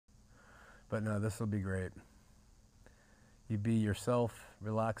But no, this will be great. You be yourself,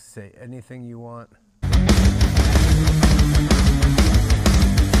 relax, say anything you want.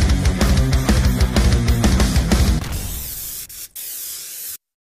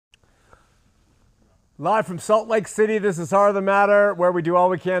 Live from Salt Lake City, this is Heart of the Matter, where we do all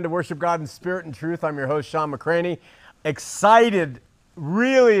we can to worship God in spirit and truth. I'm your host, Sean McCraney. Excited,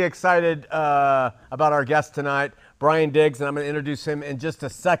 really excited about our guest tonight, Brian Diggs, and I'm going to introduce him in just a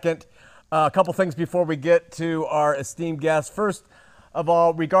second. A couple things before we get to our esteemed guest. First of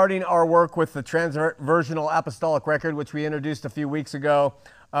all, regarding our work with the Transversional Apostolic Record, which we introduced a few weeks ago,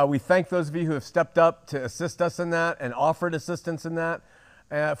 we thank those of you who have stepped up to assist us in that and offered assistance in that.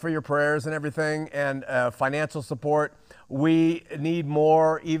 For your prayers and everything, and financial support. We need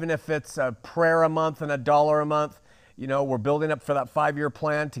more, even if it's a prayer a month and $1 a month. You know, we're building up for that 5-year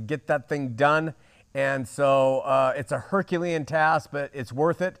plan to get that thing done. And so it's a Herculean task, but it's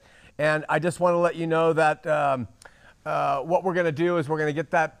worth it. And I just want to let you know that what we're going to do is we're going to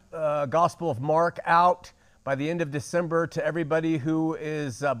get that Gospel of Mark out by the end of December to everybody who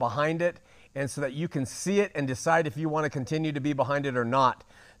is behind it, and so that you can see it and decide if you want to continue to be behind it or not.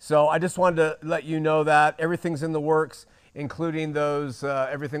 So I just wanted to let you know that everything's in the works, including those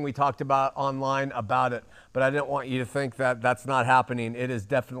everything we talked about online about it. But I didn't want you to think that that's not happening. It is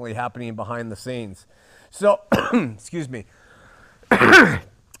definitely happening behind the scenes. So, excuse me.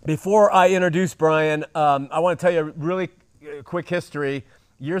 Before I introduce Brian, I want to tell you a really quick history.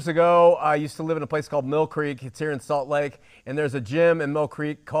 Years ago, I used to live in a place called Mill Creek. It's here in Salt Lake. And there's a gym in Mill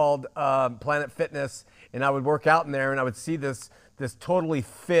Creek called Planet Fitness. And I would work out in there, and I would see this totally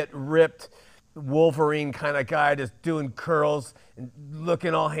fit, ripped Wolverine kind of guy just doing curls and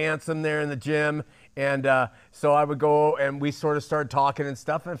looking all handsome there in the gym. And so I would go, and we sort of started talking and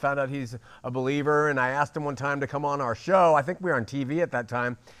stuff, and found out he's a believer. And I asked him one time to come on our show. I think we were on TV at that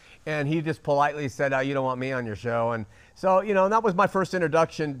time. And he just politely said, you don't want me on your show. And so, you know, that was my first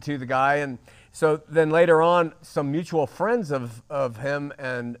introduction to the guy. And so then later on, some mutual friends of him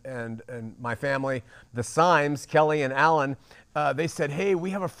and my family, the Symes, Kelly and Alan, they said, hey, we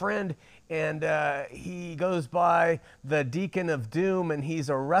have a friend, and he goes by the Deacon of Doom, and he's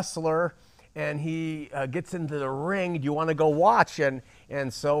a wrestler, and he gets into the ring. Do you want to go watch? And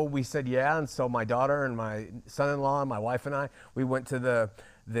so we said, yeah. And so my daughter and my son-in-law and my wife and I, we went to the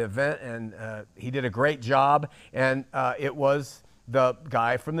event, and he did a great job, and it was the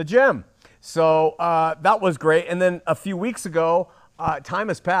guy from the gym. So that was great. And then a few weeks ago, time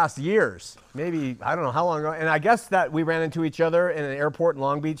has passed, years, maybe, I don't know how long ago, and I guess that we ran into each other in an airport in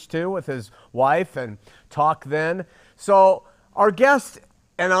Long Beach too with his wife and talked then. So our guest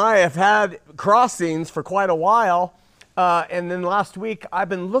and I have had crossings for quite a while. And then last week, I've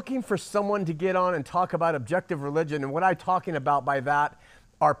been looking for someone to get on and talk about objective religion. And what I'm talking about by that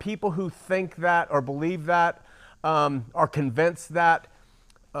are people who think that or believe that, are convinced that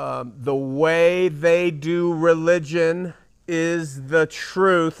the way they do religion is the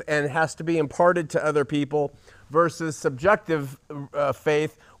truth and has to be imparted to other people, versus subjective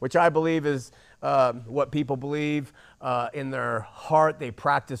faith, which I believe is what people believe in their heart they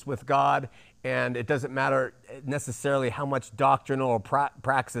practice with God. And it doesn't matter necessarily how much doctrinal or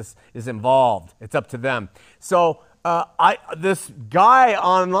praxis is involved. It's up to them. So this guy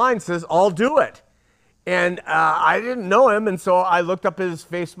online says, I'll do it. And I didn't know him, and so I looked up his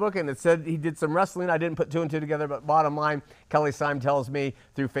Facebook, and it said he did some wrestling. I didn't put two and two together, but bottom line, Kelly Syme tells me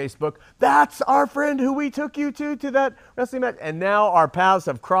through Facebook, that's our friend who we took you to that wrestling match. And now our paths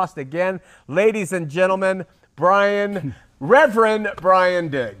have crossed again. Ladies and gentlemen, Reverend Brian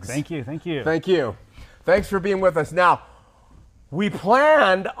Diggs. Thank you, thank you. Thank you. Thanks for being with us. Now, we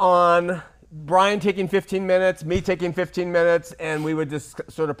planned on Brian taking 15 minutes, me taking 15 minutes, and we would just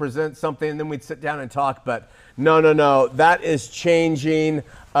sort of present something, and then we'd sit down and talk. But no. That is changing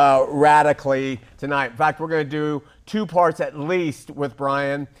radically tonight. In fact, we're going to do 2 parts at least with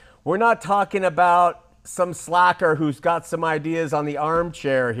Brian. We're not talking about some slacker who's got some ideas on the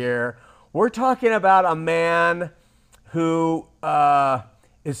armchair here. We're talking about a man who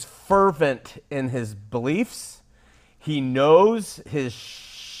is fervent in his beliefs. He knows his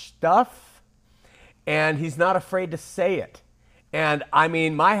stuff. And he's not afraid to say it. And I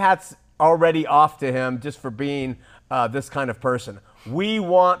mean, my hat's already off to him just for being this kind of person. We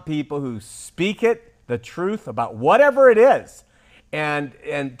want people who speak it, the truth about whatever it is, and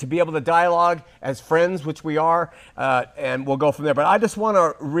to be able to dialogue as friends, which we are, and we'll go from there. But I just want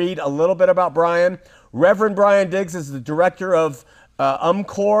to read a little bit about Brian. Reverend Brian Diggs is the director of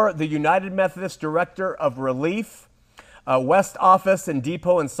UMCOR, the United Methodist Director of Relief. West Office and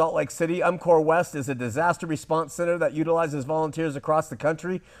Depot in Salt Lake City. UMCOR West is a disaster response center that utilizes volunteers across the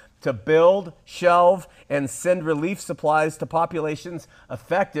country to build, shelve, and send relief supplies to populations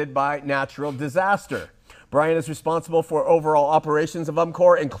affected by natural disaster. Brian is responsible for overall operations of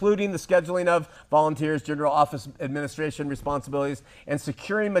UMCOR, including the scheduling of volunteers, general office administration responsibilities, and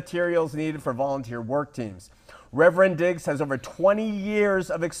securing materials needed for volunteer work teams. Reverend Diggs has over 20 years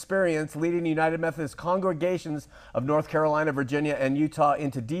of experience leading United Methodist congregations of North Carolina, Virginia, and Utah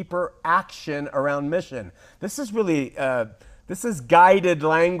into deeper action around mission. This is really, this is guided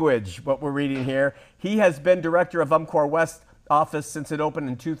language, what we're reading here. He has been director of UMCOR West office since it opened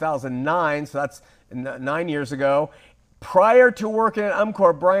in 2009, so that's 9 years ago. Prior to working at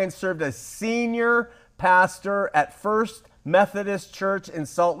UMCOR, Brian served as senior pastor at First Methodist Church in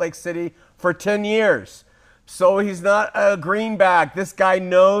Salt Lake City for 10 years. So he's not a greenback. This guy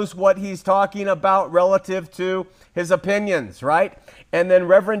knows what he's talking about relative to his opinions, right? And then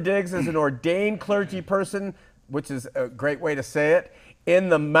Reverend Diggs is an ordained clergy person, which is a great way to say it, in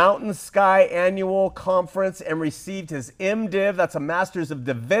the Mountain Sky Annual Conference, and received his MDiv, that's a Master's of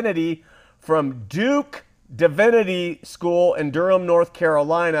Divinity, from Duke Divinity School in Durham, North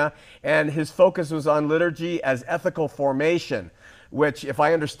Carolina, and his focus was on liturgy as ethical formation, which, if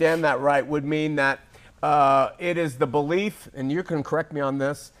I understand that right, would mean that it is the belief, and you can correct me on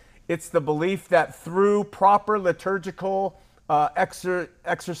this, it's the belief that through proper liturgical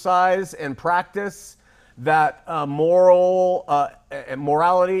exercise and practice, that morality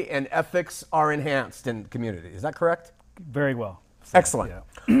and ethics are enhanced in community. Is that correct? Very well. So, excellent.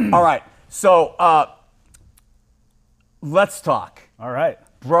 Yeah. All right. So let's talk. All right.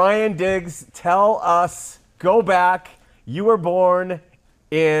 Brian Diggs, tell us, go back. You were born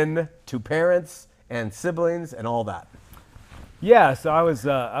in to parents and siblings and all that. Yeah, so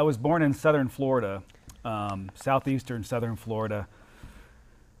I was born in southern Florida, southeastern southern Florida.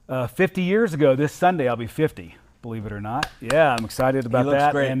 50 years ago, this Sunday, I'll be 50, believe it or not. Yeah, I'm excited about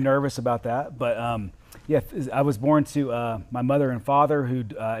that and nervous about that. But yeah, I was born to my mother and father,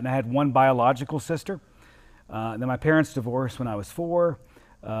 and I had one biological sister. Then my parents divorced when I was 4.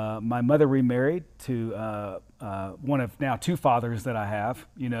 My mother remarried to one of now 2 fathers that I have.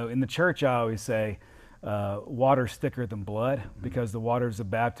 You know, in the church, I always say, water's thicker than blood, because the waters of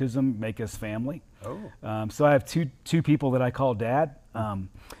baptism make us family. Oh. So I have two people that I call dad.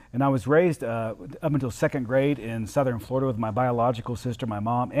 And I was raised up until 2nd grade in southern Florida with my biological sister, my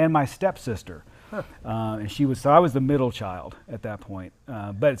mom, and my stepsister. Huh. And so I was the middle child at that point.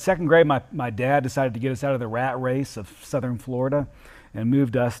 But at 2nd grade, my dad decided to get us out of the rat race of southern Florida and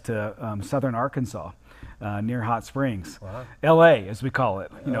moved us to southern Arkansas, near Hot Springs. Wow. L.A., as we call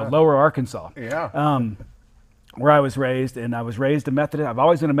it, lower Arkansas. Yeah. Where I was raised, and I was raised a Methodist. I've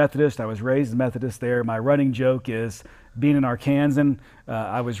always been a Methodist. I was raised a Methodist there. My running joke is, being an Arkansan,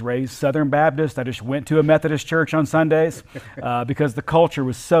 I was raised Southern Baptist. I just went to a Methodist church on Sundays because the culture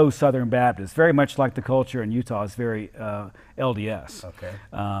was so Southern Baptist, very much like the culture in Utah is very LDS. Okay.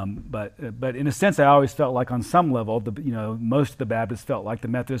 But in a sense, I always felt like on some level, most of the Baptists felt like the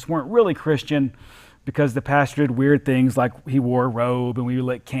Methodists weren't really Christian, because the pastor did weird things like he wore a robe and we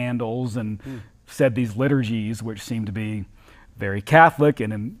lit candles and said these liturgies, which seemed to be very Catholic.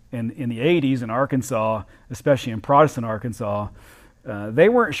 And in the 80s in Arkansas, especially in Protestant Arkansas, they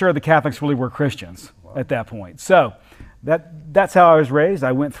weren't sure the Catholics really were Christians at that point. So that's how I was raised.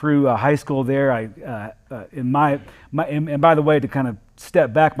 I went through high school there. And by the way, to kind of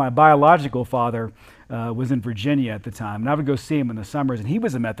step back, my biological father was in Virginia at the time, and I would go see him in the summers, and he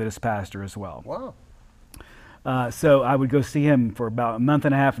was a Methodist pastor as well. Wow. So I would go see him for about a month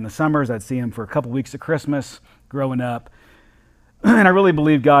and a half in the summers. I'd see him for a couple weeks at Christmas growing up. And I really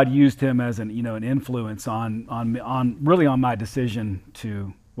believe God used him as an influence on my decision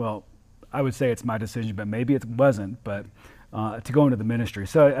to, well, I would say it's my decision, but maybe it wasn't, but to go into the ministry.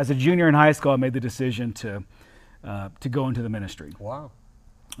 So as a junior in high school, I made the decision to go into the ministry. Wow.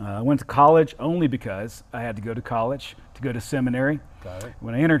 I went to college only because I had to go to college, to go to seminary. Got it.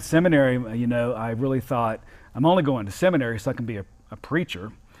 When I entered seminary, I really thought, I'm only going to seminary so I can be a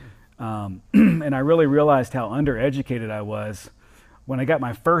preacher. And I really realized how undereducated I was when I got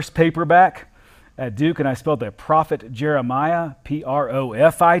my first paperback at Duke, and I spelled the Prophet Jeremiah,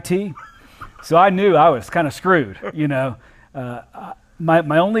 Profit. So I knew I was kind of screwed,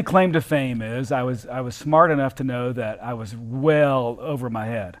 My only claim to fame is I was smart enough to know that I was well over my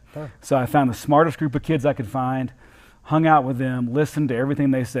head. Huh. So I found the smartest group of kids I could find, hung out with them, listened to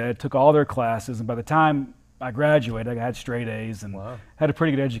everything they said, took all their classes, and by the time I graduated. I had straight A's and Wow. had a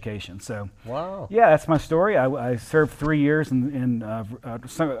pretty good education. So, Wow. yeah, that's my story. I served 3 years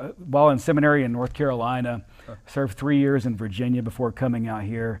while in seminary in North Carolina. Served 3 years in Virginia before coming out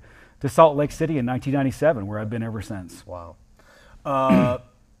here to Salt Lake City in 1997, where I've been ever since. Wow.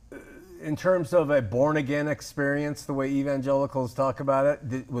 In terms of a born-again experience, the way evangelicals talk about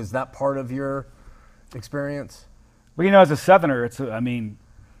it, was that part of your experience? Well, as a Southerner, if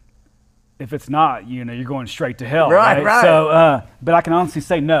it's not, you're going straight to hell, Right, right. So, but I can honestly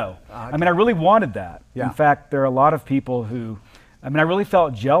say no. I really wanted that. Yeah. In fact, there are a lot of people who, I really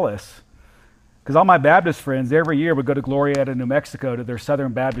felt jealous because all my Baptist friends every year would go to Glorieta, New Mexico to their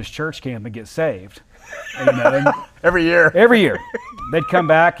Southern Baptist church camp and get saved. And Every year. every year. They'd come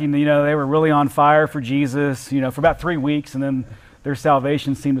back and, they were really on fire for Jesus, for about 3 weeks, and then their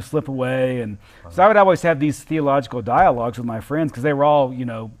salvation seemed to slip away. And so I would always have these theological dialogues with my friends because they were all,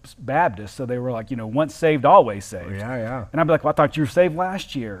 Baptists. So they were like, once saved, always saved. Yeah, yeah. And I'd be like, well, I thought you were saved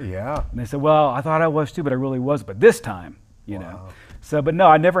last year. Yeah. And they said, well, I thought I was too, but I really was. But this time, Wow. So, but no,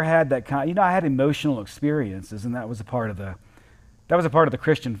 I never had that kind. I had emotional experiences, and that was a part of the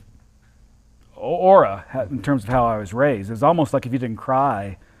Christian aura in terms of how I was raised. It was almost like if you didn't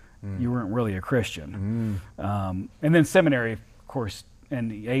cry, you weren't really a Christian. And then seminary, of course, and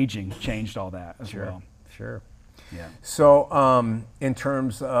the aging changed all that as well. Sure. Yeah. So, in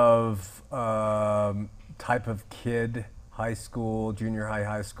terms of type of kid, high school, junior high,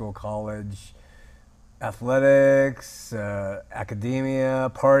 high school, college, athletics,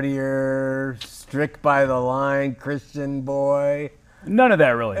 academia, partier, strict by the line, Christian boy. None of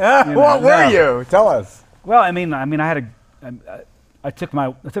that really. What were you? Tell us. Well, I took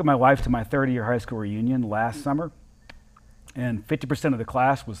my wife to my 30-year high school reunion last summer, and 50% of the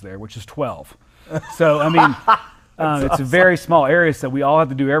class was there, which is 12. So it's a very small area, so we all had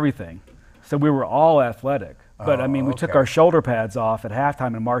to do everything. So we were all athletic. But we took our shoulder pads off at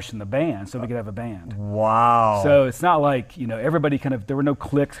halftime and marched in the band so we could have a band. Wow. So it's not like, everybody there were no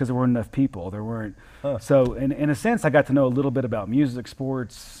cliques because there weren't enough people. There weren't. So in a sense, I got to know a little bit about music,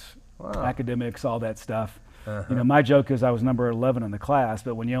 sports, academics, all that stuff. My joke is I was number 11 in the class,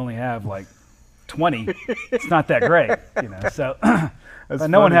 but when you only have like 20, it's not that great, So but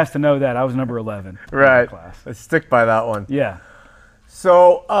no one has to know that. I was number 11 in the class. Let's stick by that one. Yeah.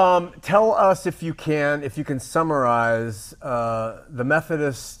 So tell us if you can summarize the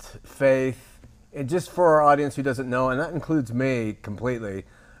Methodist faith, and just for our audience who doesn't know, and that includes me completely,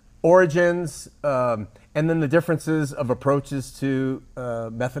 origins, and then the differences of approaches to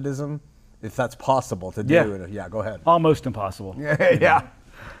Methodism, if that's possible to do. Yeah. Yeah, go ahead. Almost impossible. Yeah.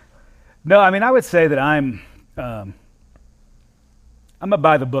 No, I would say that I'm a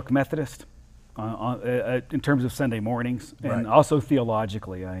by-the-book Methodist. In terms of Sunday mornings, and also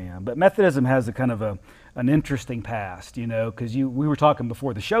theologically I am. But Methodism has a kind of an interesting past, because we were talking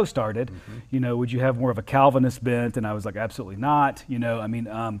before the show started, would you have more of a Calvinist bent? And I was like, absolutely not,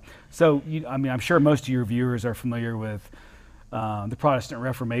 I'm sure most of your viewers are familiar with the Protestant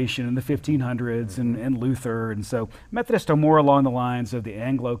Reformation in the 1500s and Luther, and so Methodists are more along the lines of the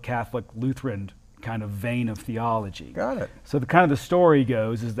Anglo-Catholic Lutheran kind of vein of theology. Got it. So the story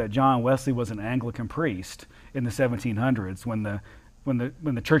goes is that John Wesley was an Anglican priest in the 1700s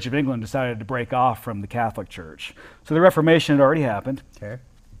when the Church of England decided to break off from the Catholic Church. So the Reformation had already happened. Okay.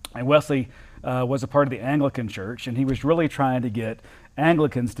 And Wesley was a part of the Anglican Church, and he was really trying to get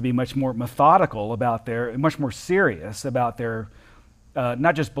Anglicans to be much more methodical about much more serious about their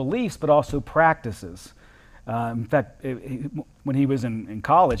not just beliefs but also practices. In fact, when he was in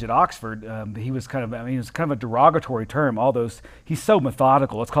college at Oxford, he was it was kind of a derogatory term. He's so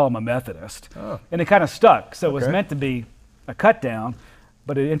methodical. Let's call him a Methodist, and it kind of stuck. So it was meant to be a cut down,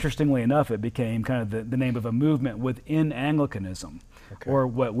 but interestingly enough, it became kind of the name of a movement within Anglicanism, or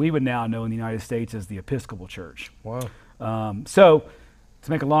what we would now know in the United States as the Episcopal Church. Wow. So, to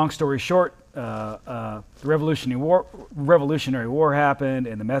make a long story short, the Revolutionary War happened,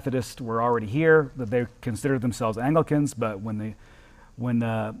 and the Methodists were already here. That they considered themselves Anglicans, but when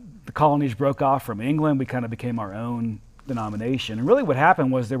the colonies broke off from England, we kind of became our own denomination. And really, what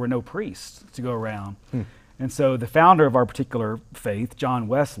happened was there were no priests to go around, and so the founder of our particular faith, John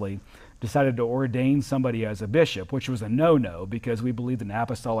Wesley, decided to ordain somebody as a bishop, which was a no-no because we believed in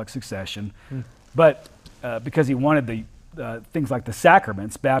apostolic succession, but because he wanted the things like the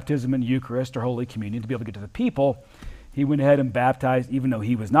sacraments, baptism and Eucharist or Holy Communion, to be able to get to the people, he went ahead and baptized, even though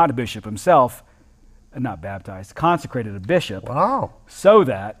he was not a bishop himself, consecrated a bishop. Wow. So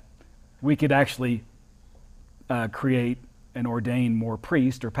that we could actually create and ordain more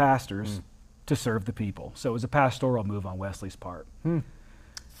priests or pastors to serve the people. So it was a pastoral move on Wesley's part.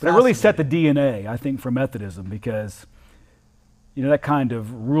 But it really set the DNA, I think, for Methodism because, that kind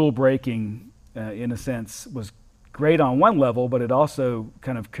of rule breaking, in a sense, was great on one level, but it also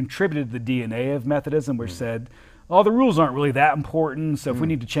kind of contributed to the DNA of Methodism, which said, the rules aren't really that important, so if we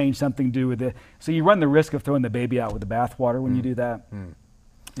need to change something to do with it. So you run the risk of throwing the baby out with the bathwater when you do that.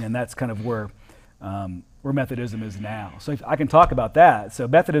 And that's kind of where Methodism is now. So I can talk about that. So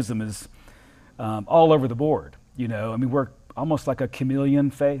Methodism is all over the board. We're almost like a chameleon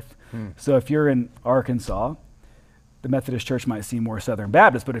faith. So if you're in Arkansas, the Methodist Church might seem more Southern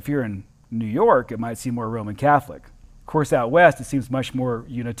Baptist, but if you're in New York, it might seem more Roman Catholic. Of course, out west, it seems much more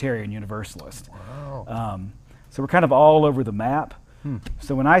Unitarian Universalist. Wow. So we're kind of all over the map.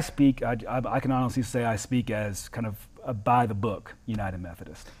 So when I speak, I can honestly say I speak as kind of a by-the-book United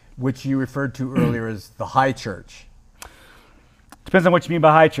Methodist. Which you referred to earlier as the high church. Depends on what you mean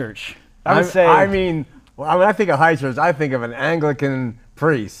by high church. I would say... when I think of high church, I think of an Anglican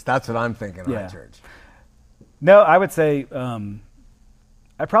priest. That's what I'm thinking of high church. No, I would say...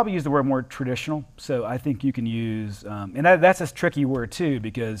 I probably use the word more traditional. So I think you can use... and that's a tricky word, too,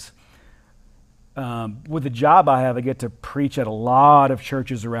 because... with the job I have, I get to preach at a lot of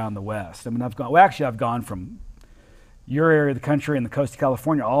churches around the West. I've gone from your area of the country and the coast of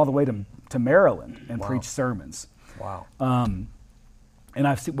California all the way to Maryland and preach sermons. Wow. And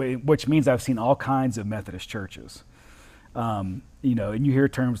which means I've seen all kinds of Methodist churches. And you hear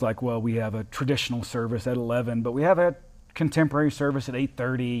terms like, well, we have a traditional service at 11, but we have a contemporary service at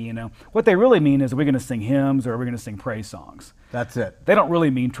 8:30. What they really mean is, are we going to sing hymns or are we going to sing praise songs? That's it. They don't really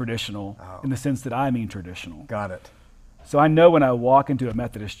mean traditional in the sense that I mean traditional. Got it. So I know when I walk into a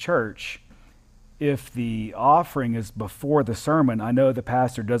Methodist church, if the offering is before the sermon, I know the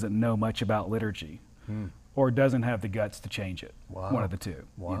pastor doesn't know much about liturgy or doesn't have the guts to change it. Wow. One of the two.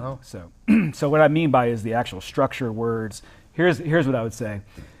 Wow. So what I mean by is the actual structure, words. Here's what I would say.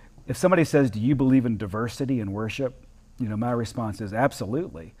 If somebody says, do you believe in diversity in worship? My response is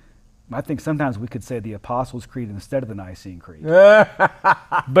absolutely. I think sometimes we could say the Apostles' Creed instead of the Nicene Creed.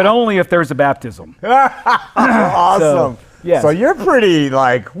 But only if there's a baptism. Awesome. So you're pretty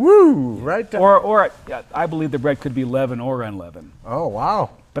woo, right? Or I believe the bread could be leavened or unleavened. Oh, wow.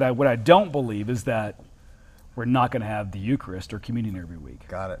 But what I don't believe is that we're not going to have the Eucharist or communion every week.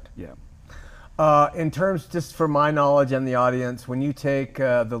 Got it. Yeah. In terms, just for my knowledge and the audience, when you take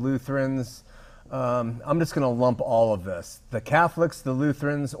the Lutherans, I'm just going to lump all of this. The Catholics, the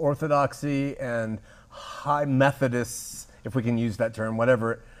Lutherans, Orthodoxy, and High Methodists, if we can use that term,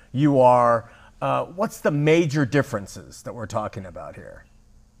 whatever you are. What's the major differences that we're talking about here?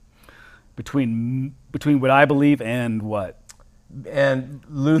 Between what I believe and what? And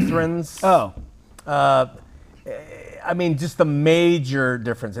Lutherans? Just the major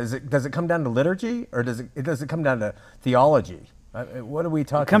difference. Does it come down to liturgy, or does it come down to theology? What are we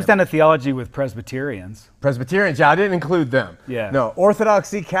talking about? It comes down to theology with Presbyterians. Presbyterians, I didn't include them. Yeah. No,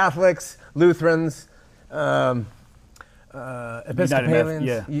 Orthodoxy, Catholics, Lutherans,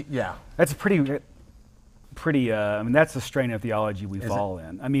 Episcopalians. Yeah. That's pretty. That's the strain of theology we fall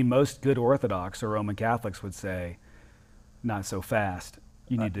in. Most good Orthodox or Roman Catholics would say, not so fast.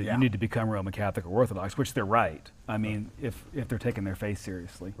 You need to become Roman Catholic or Orthodox, which they're right. If they're taking their faith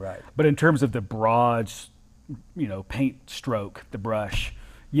seriously. Right. But in terms of the broad, paint stroke, the brush,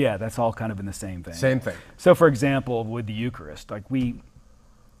 that's all kind of in the same thing. Same thing. So, for example, with the Eucharist,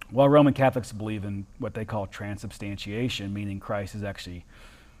 while Roman Catholics believe in what they call transubstantiation, meaning Christ is actually,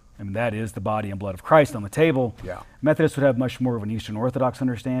 that is the body and blood of Christ on the table. Yeah. Methodists would have much more of an Eastern Orthodox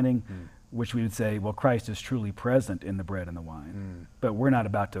understanding, which we would say, well, Christ is truly present in the bread and the wine. But we're not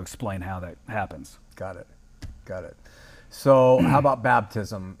about to explain how that happens. Got it. So how about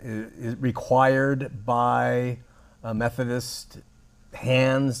baptism? Is it required by Methodist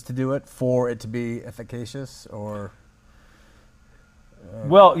hands to do it for it to be efficacious, or?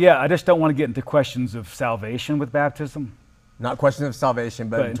 Well, I just don't want to get into questions of salvation with baptism. Not questions of salvation,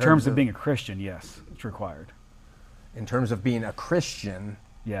 but in terms of being a Christian, yes, it's required. In terms of being a Christian?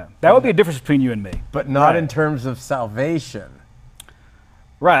 Yeah, that would be a difference between you and me. But not in terms of salvation.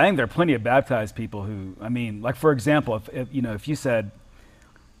 Right, I think there are plenty of baptized people who, for example, if you said,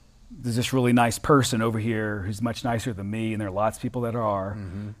 there's this really nice person over here who's much nicer than me, and there are lots of people that are,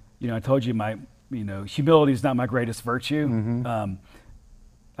 I told you humility is not my greatest virtue.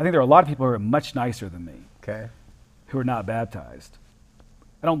 I think there are a lot of people who are much nicer than me, who are not baptized.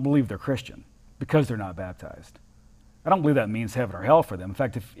 I don't believe they're Christian because they're not baptized. I don't believe that means heaven or hell for them. In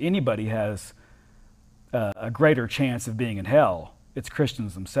fact, if anybody has a greater chance of being in hell, it's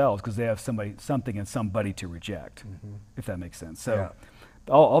Christians themselves, because they have something and somebody to reject, if that makes sense. So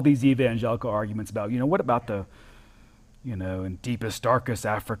all these evangelical arguments about, what about the in deepest, darkest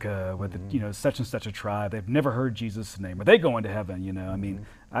Africa with, such and such a tribe. They've never heard Jesus' name. Are they going to heaven? I mean,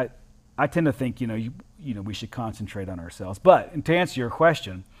 I tend to think, we should concentrate on ourselves. But and to answer your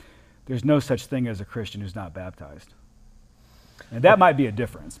question, there's no such thing as a Christian who's not baptized. And that might be a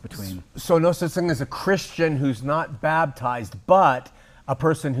difference between... So no such thing as a Christian who's not baptized, but a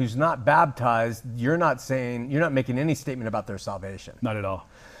person who's not baptized, you're not making any statement about their salvation. Not at all.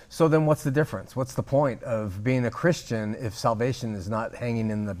 So then what's the difference? What's the point of being a Christian if salvation is not hanging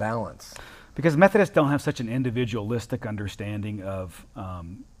in the balance? Because Methodists don't have such an individualistic understanding of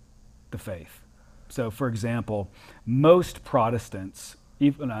the faith. So, for example, most Protestants,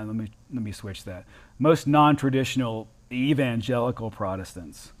 let me switch that. Most non-traditional evangelical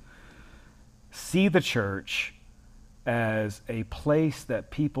Protestants see the church as a place that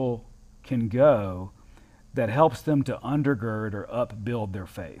people can go that helps them to undergird or upbuild their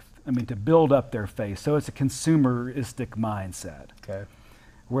faith. I mean, to build up their faith. So it's a consumeristic mindset. Okay.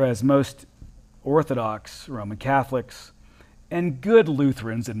 Whereas most Orthodox Roman Catholics and good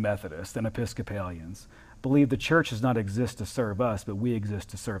Lutherans and Methodists and Episcopalians believe the church does not exist to serve us, but we exist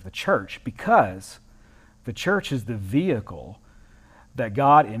to serve the church, because the church is the vehicle that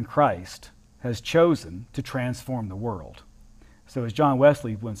God in Christ has chosen to transform the world. So as John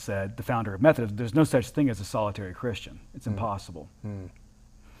Wesley once said, the founder of Methodism, there's no such thing as a solitary Christian. It's impossible.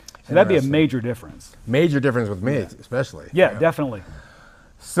 So that'd be a major difference. Major difference with me, especially. Yeah, definitely.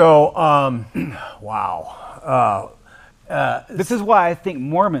 So, wow. This is why I think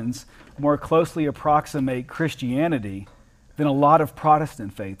Mormons more closely approximate Christianity than a lot of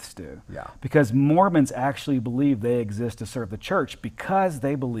Protestant faiths do. Yeah. Because Mormons actually believe they exist to serve the church because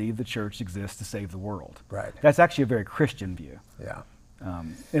they believe the church exists to save the world. Right. That's actually a very Christian view. Yeah.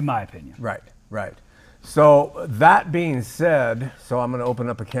 In my opinion. Right. So that being said, so I'm going to open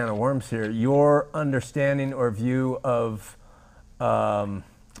up a can of worms here. Your understanding or view of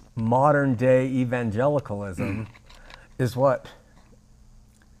modern day evangelicalism is what?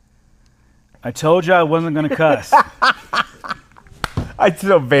 I told you I wasn't going to cuss. I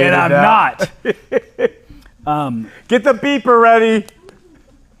still baited and I'm not. Get the beeper ready.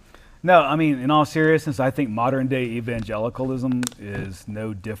 No, I mean, in all seriousness, I think modern day evangelicalism is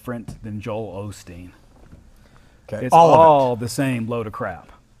no different than Joel Osteen. Okay. It's all the same load of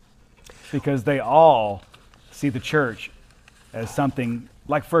crap. Because they all see the church as something,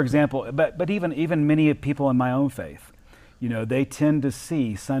 like, for example, but even many people in my own faith, they tend to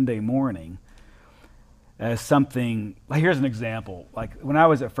see Sunday morning as something, like, here's an example. Like, when I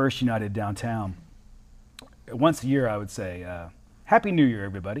was at First United downtown, once a year I would say, Happy New Year,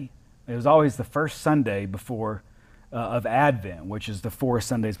 everybody. It was always the first Sunday before of Advent, which is the 4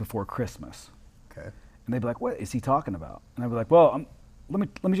 Sundays before Christmas. Okay. And they'd be like, what is he talking about? And I'd be like, well,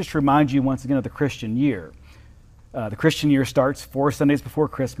 let me just remind you once again of the Christian year. The Christian year starts 4 Sundays before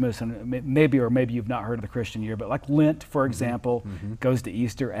Christmas, and maybe you've not heard of the Christian year, but like Lent, for example, goes to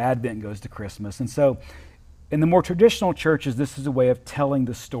Easter, Advent goes to Christmas. And so in the more traditional churches, this is a way of telling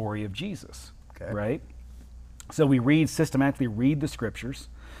the story of Jesus, right? So we systematically read the scriptures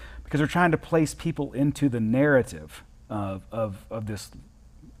because we're trying to place people into the narrative of this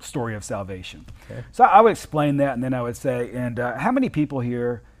story of salvation. Okay. So I would explain that, and then I would say, and how many people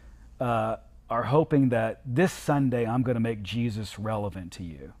here are hoping that this Sunday I'm going to make Jesus relevant to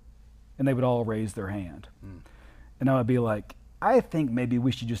you? And they would all raise their hand. And I would be like, I think maybe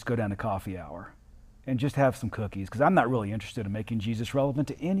we should just go down to coffee hour and just have some cookies, because I'm not really interested in making Jesus relevant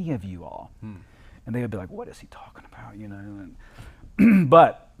to any of you all. And they would be like, what is he talking about?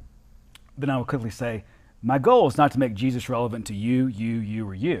 But then I would quickly say, my goal is not to make Jesus relevant to you,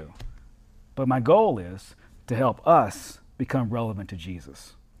 or you. But my goal is to help us become relevant to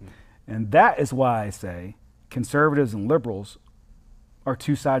Jesus. And that is why I say conservatives and liberals are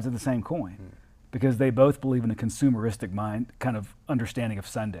two sides of the same coin, because they both believe in a consumeristic kind of understanding of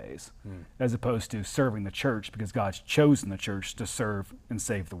Sundays, as opposed to serving the church, because God's chosen the church to serve and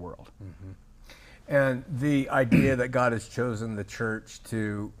save the world. And the idea that God has chosen the church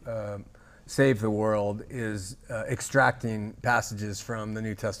to save the world is extracting passages from the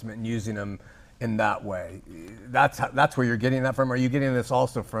New Testament and using them in that way. That's where you're getting that from. Are you getting this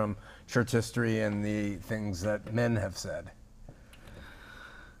also from church history and the things that men have said?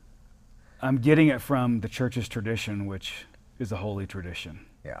 I'm getting it from the church's tradition, which is a holy tradition.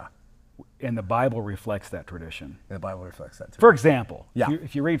 Yeah. And the Bible reflects that tradition. And the Bible reflects that too. For example, yeah.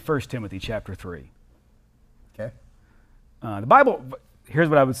 if you read 1 Timothy chapter 3. Okay. The Bible, here's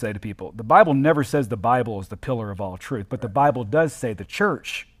what I would say to people. The Bible never says the Bible is the pillar of all truth, but the Bible does say the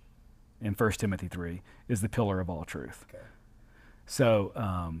church in 1 Timothy 3 is the pillar of all truth. Okay. So,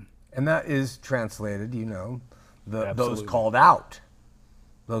 and that is translated, those called out.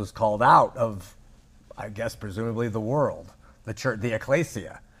 Those called out of, I guess, presumably the world, the church, the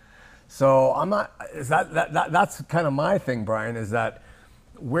ecclesia. So I'm not, that's kind of my thing, Brian, is that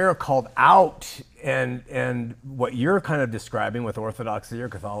we're called out, and what you're kind of describing with Orthodoxy or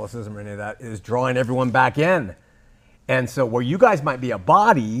Catholicism or any of that is drawing everyone back in. And so where you guys might be a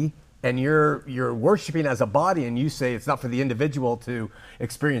body and you're worshiping as a body, and you say it's not for the individual to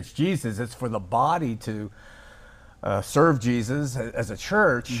experience Jesus, it's for the body to serve Jesus as a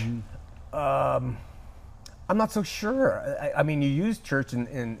church. Mm-hmm. I'm not so sure. I mean, you use church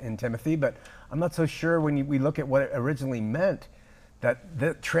in Timothy, but I'm not so sure when we look at what it originally meant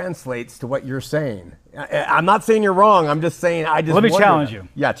that translates to what you're saying. I'm not saying you're wrong. I'm just saying I just Let me challenge you.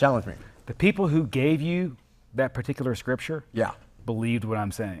 Yeah, challenge me. The people who gave you that particular scripture believed what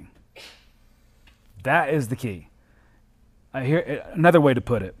I'm saying. That is the key. Here another way to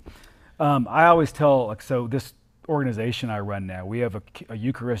put it. I always tell, so this organization I run now, we have a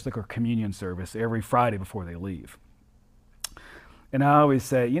Eucharistic or communion service every Friday before they leave. And I always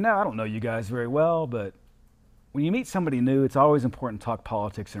say, I don't know you guys very well, but when you meet somebody new, it's always important to talk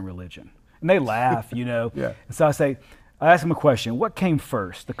politics and religion. And they laugh, Yeah. And so I ask them a question: what came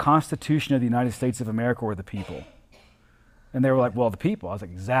first, the Constitution of the United States of America or the people? And they were like, well, the people. I was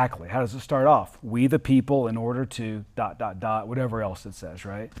like, exactly. How does it start off? We the people in order to ... whatever else it says,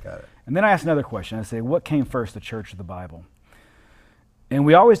 right? Got it. And then I ask another question. I say, what came first, the church or the Bible? And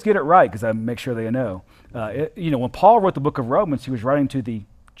we always get it right because I make sure they know. When Paul wrote the book of Romans, he was writing to the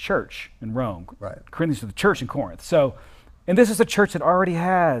church in Rome. Right. Corinthians to the church in Corinth. So, and this is a church that already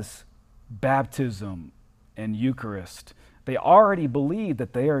has baptism and Eucharist. They already believe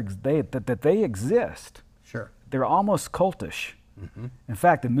that they exist. Sure. They're almost cultish. Mm-hmm. In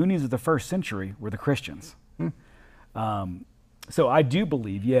fact, the Moonies of the first century were the Christians. So I do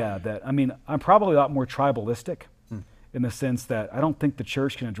believe, I'm probably a lot more tribalistic in the sense that I don't think the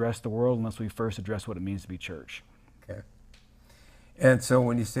church can address the world unless we first address what it means to be church. Okay. And so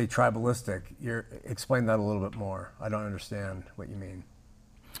when you say tribalistic, explain that a little bit more. I don't understand what you mean.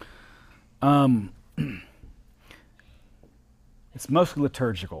 It's mostly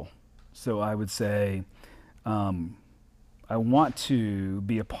liturgical. So I would say I want to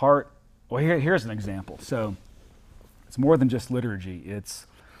be a part. Well, here's an example. So it's more than just liturgy. It's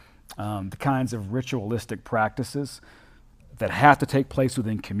the kinds of ritualistic practices that have to take place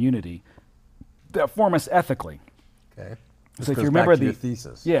within community that form us ethically. Okay. So if you remember your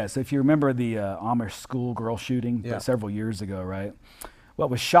thesis. Yeah, so if you remember the Amish schoolgirl shooting several years ago, right? What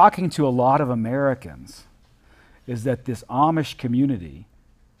was shocking to a lot of Americans is that this Amish community,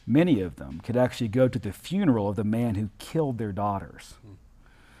 many of them, could actually go to the funeral of the man who killed their daughters.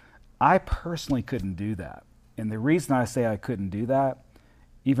 I personally couldn't do that. And the reason I say I couldn't do that,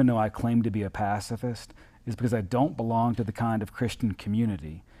 even though I claim to be a pacifist, is because I don't belong to the kind of Christian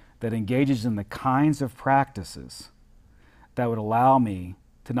community that engages in the kinds of practices that would allow me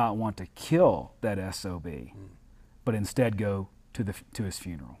to not want to kill that SOB, but instead go to his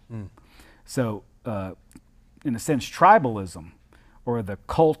funeral. So, in a sense, tribalism, or the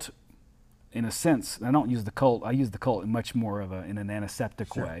cult, in a sense, I don't use the cult, I use the cult in much more of in an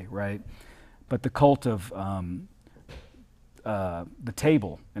antiseptic way, right? But the cult of the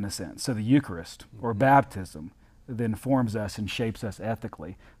table, in a sense, so the Eucharist or baptism that informs us and shapes us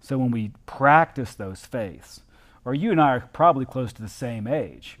ethically. So when we practice those faiths, or you and I are probably close to the same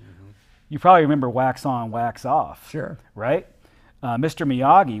age, you probably remember wax on, wax off. Sure. Right? Mr.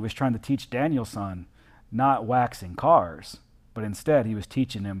 Miyagi was trying to teach Daniel-san not waxing cars, but instead he was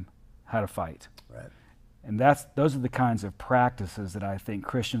teaching him how to fight. Right. And those are the kinds of practices that I think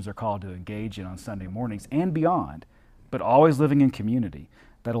Christians are called to engage in on Sunday mornings and beyond, but always living in community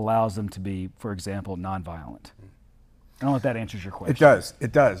that allows them to be, for example, nonviolent. I don't know if that answers your question.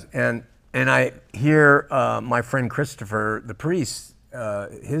 It does. And I hear my friend Christopher, the priest,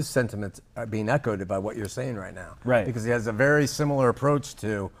 his sentiments are being echoed by what you're saying right now. Right. Because he has a very similar approach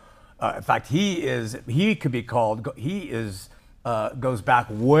to, in fact, he could be called, goes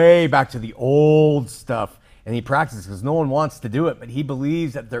way back to the old stuff, and he practices because no one wants to do it, but he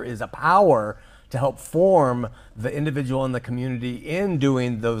believes that there is a power to help form the individual and the community in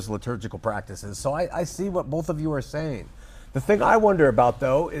doing those liturgical practices. So I see what both of you are saying. The thing I wonder about,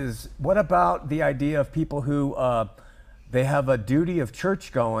 though, is what about the idea of people who they have a duty of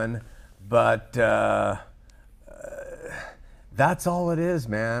church going, but that's all it is,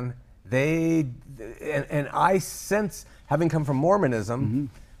 man. And I sense, having come from Mormonism,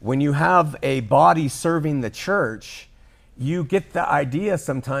 when you have a body serving the church, you get the idea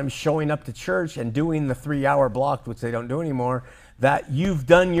sometimes showing up to church and doing the 3-hour block, which they don't do anymore, that you've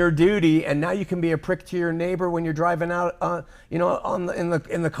done your duty, and now you can be a prick to your neighbor when you're driving out, in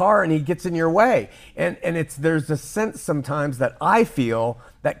the car, and he gets in your way. And there's a sense sometimes that I feel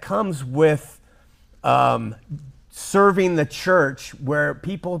that comes with serving the church, where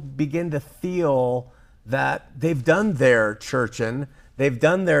people begin to feel that they've done their churchin', they've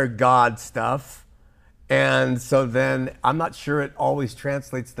done their God stuff, and so then I'm not sure it always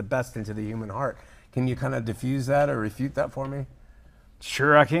translates the best into the human heart. Can you kind of diffuse that or refute that for me?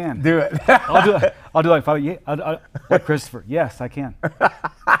 Sure, I can. Do it. I'll do like Father. Yeah, like Christopher. Yes, I can.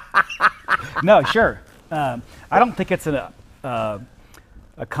 No, sure. I don't think it's a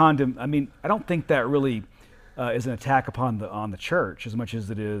condom. I mean, I don't think that really is an attack on the church as much as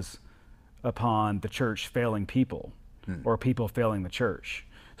it is upon the church failing people or people failing the church.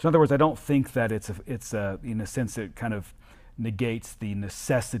 So in other words, I don't think that it's in a sense it kind of negates the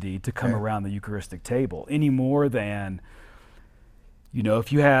necessity to come around the Eucharistic table any more than,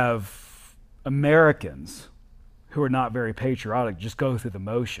 if you have Americans who are not very patriotic, just go through the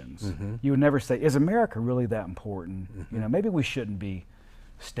motions. You would never say, is America really that important? Maybe we shouldn't be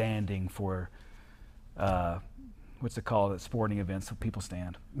standing for, what's it called at sporting events where people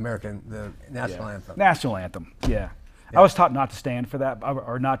stand? The national anthem. National anthem, yeah. I was taught not to stand for that,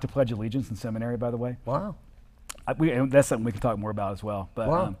 or not to pledge allegiance in seminary, by the way. Wow. That's something we can talk more about as well. But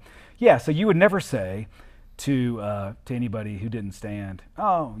wow. So you would never say to anybody who didn't stand,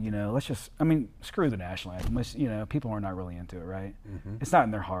 screw the national anthem. People are not really into it, right? It's not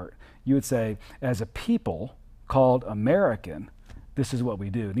in their heart. You would say, as a people called American, this is what we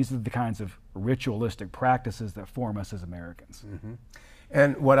do. These are the kinds of ritualistic practices that form us as Americans.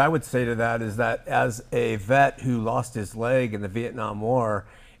 And what I would say to that is that as a vet who lost his leg in the Vietnam War,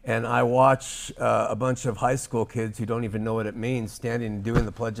 and I watch a bunch of high school kids who don't even know what it means standing and doing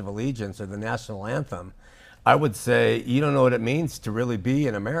the Pledge of Allegiance or the national anthem, I would say, you don't know what it means to really be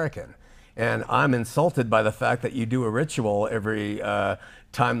an American. And I'm insulted by the fact that you do a ritual every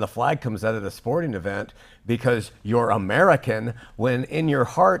time the flag comes out at a sporting event because you're American, when in your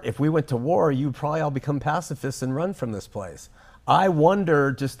heart, if we went to war, you'd probably all become pacifists and run from this place. I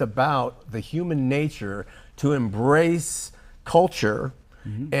wonder just about the human nature to embrace culture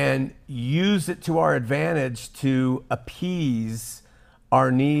and use it to our advantage to appease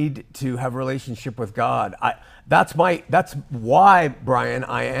our need to have a relationship with God. That's why, Brian,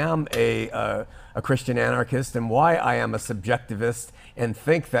 I am a Christian anarchist, and why I am a subjectivist and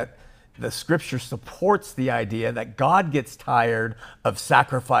think that the scripture supports the idea that God gets tired of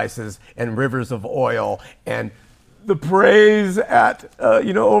sacrifices and rivers of oil and the praise at,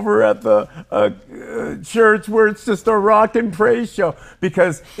 over at the church where it's just a rock and praise show,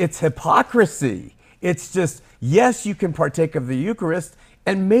 because it's hypocrisy. It's just, yes, you can partake of the Eucharist,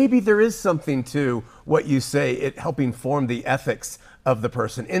 and maybe there is something to what you say, it helping form the ethics of the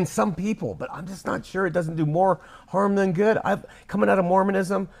person in some people, but I'm just not sure. It doesn't do more harm than good. Coming out of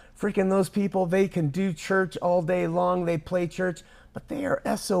Mormonism, freaking those people, they can do church all day long, they play church, but they are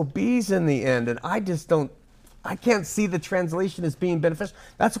SOBs in the end, and I can't see the translation as being beneficial.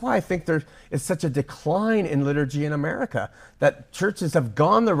 That's why I think there is such a decline in liturgy in America, that churches have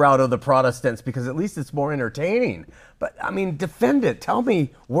gone the route of the Protestants because at least it's more entertaining. But I mean, defend it. Tell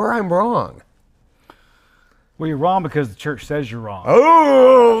me where I'm wrong. Well, you're wrong because the church says you're wrong.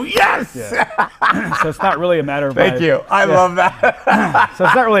 Oh, yes! Yeah. So it's not really a matter of Thank you. I love that. So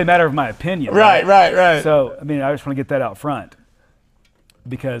it's not really a matter of my opinion. Right. So, I just want to get that out front.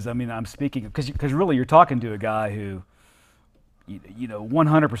 Because, I'm speaking, because really you're talking to a guy who,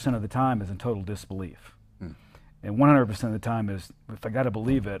 100% of the time is in total disbelief. And 100% of the time is, if I got to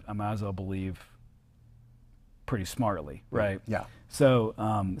believe it, I might as well believe pretty smartly, right? Yeah. So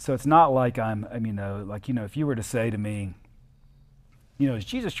it's not like if you were to say to me, is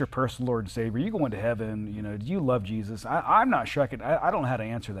Jesus your personal Lord and Savior? Are you going to heaven? Do you love Jesus? I'm not sure I don't know how to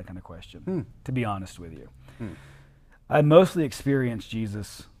answer that kind of question, to be honest with you. I mostly experienced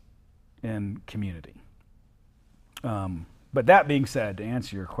Jesus in community. But that being said, to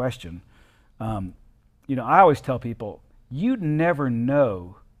answer your question, I always tell people, you'd never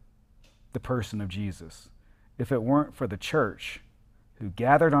know the person of Jesus if it weren't for the church who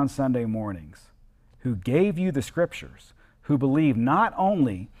gathered on Sunday mornings, who gave you the scriptures, who believed not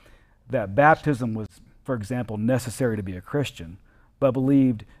only that baptism was, for example, necessary to be a Christian, but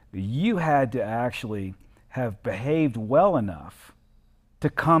believed you had to actually have behaved well enough to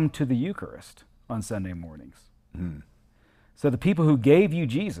come to the Eucharist on Sunday mornings. So the people who gave you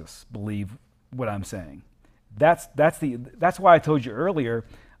Jesus believe what I'm saying. That's why I told you earlier,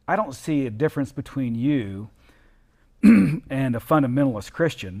 I don't see a difference between you and a fundamentalist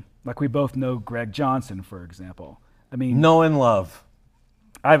Christian, like we both know Greg Johnson, for example. I mean, Know and love.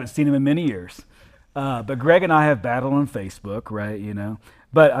 I haven't seen him in many years, but Greg and I have battled on Facebook, right? You know,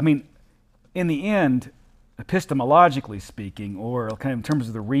 but I mean, in the end, epistemologically speaking, or kind of in terms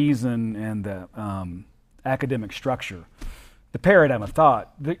of the reason and the academic structure, the paradigm of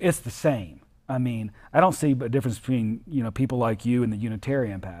thought, it's the same. I mean, I don't see a difference between, you know, people like you and the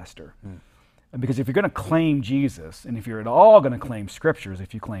Unitarian pastor. Because if you're going to claim Jesus, and if you're at all going to claim scriptures,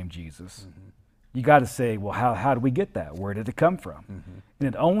 if you claim Jesus, you got to say, well, how did we get that? Where did it come from? And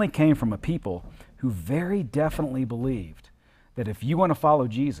it only came from a people who very definitely believed that if you want to follow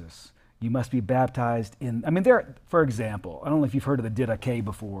Jesus, you must be baptized in, I mean, there, for example, I don't know if you've heard of the Didache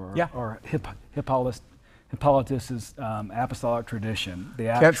before, Yeah. or Hippolytus's apostolic tradition. The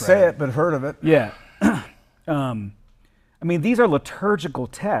Can't say it, but heard of it. Yeah. I mean, these are liturgical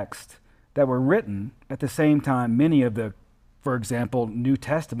texts that were written at the same time many of the, for example, New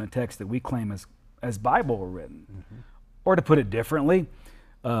Testament texts that we claim as Bible were written. Or to put it differently,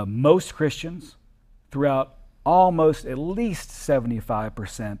 most Christians throughout almost at least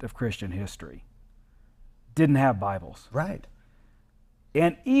 75% of Christian history didn't have Bibles. Right.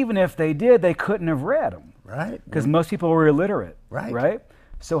 And even if they did, they couldn't have read them. Right. Because most people were illiterate. Right. Right?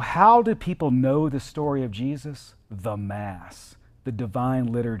 So how do people know the story of Jesus? The Mass, the divine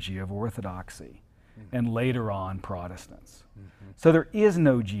liturgy of Orthodoxy, and later on Protestants. So there is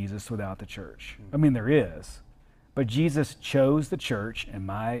no Jesus without the church. I mean, there is. But Jesus chose the church, in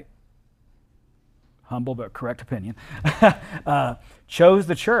my humble but correct opinion, chose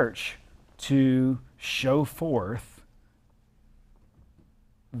the church to show forth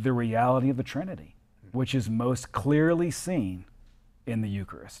the reality of the Trinity, which is most clearly seen in the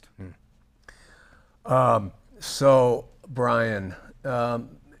Eucharist. So, Brian,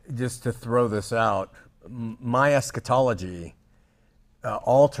 just to throw this out, my eschatology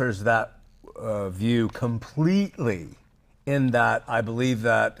alters that view completely, in that I believe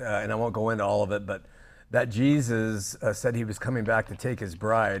that, and I won't go into all of it, but that Jesus said he was coming back to take his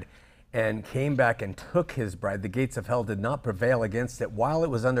bride, and came back and took his bride. The gates of hell did not prevail against it while it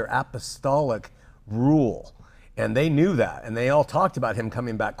was under apostolic rule. And they knew that, and they all talked about him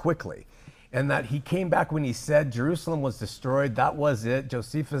coming back quickly. And that he came back when he said Jerusalem was destroyed. That was it.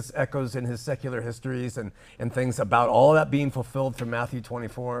 Josephus echoes in his secular histories and things about all that being fulfilled from Matthew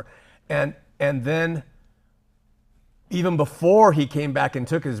 24. And then, even before he came back and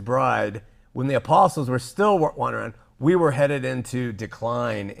took his bride, when the apostles were still wandering, we were headed into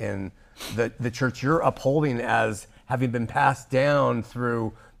decline in the church you're upholding as having been passed down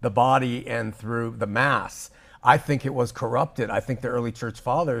through the body and through the Mass. I think it was corrupted. I think the early church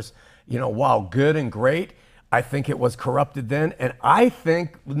fathers, you know, while good and great, I think it was corrupted then. And I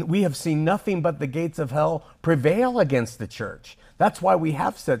think we have seen nothing but the gates of hell prevail against the church. That's why we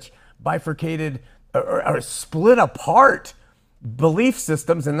have such bifurcated or split apart belief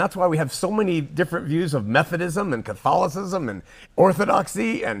systems. And that's why we have so many different views of Methodism and Catholicism and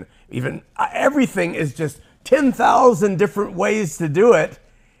Orthodoxy, and even everything is just 10,000 different ways to do it.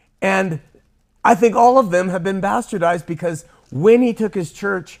 And I think all of them have been bastardized, because when he took his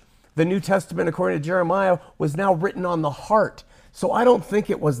church, the New Testament, according to Jeremiah, was now written on the heart. So I don't think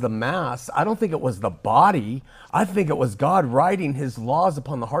it was the Mass. I don't think it was the body. I think it was God writing his laws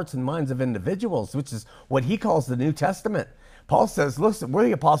upon the hearts and minds of individuals, which is what he calls the New Testament. Paul says, listen, we're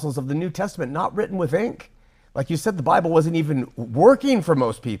the apostles of the New Testament, not written with ink. Like you said, the Bible wasn't even working for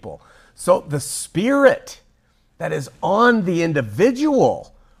most people. So the Spirit that is on the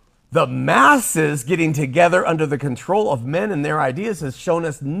individual, the masses getting together under the control of men and their ideas, has shown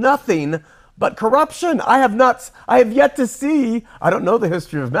us nothing but corruption. I have yet to see, I don't know the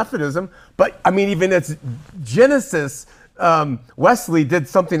history of Methodism, but I mean, even its Genesis, Wesley did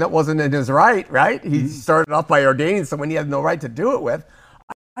something that wasn't in his right? He started off by ordaining someone he had no right to do it with.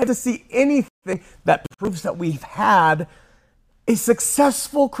 I had to see anything that proves that we've had a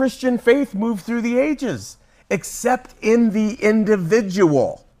successful Christian faith move through the ages, except in the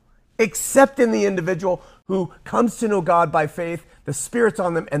individual. Except in the individual who comes to know God by faith, the Spirit's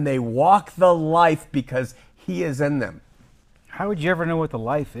on them, and they walk the life because he is in them. How would you ever know what the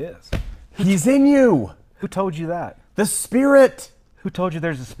life is? He's in you. Who told you that? The Spirit. Who told you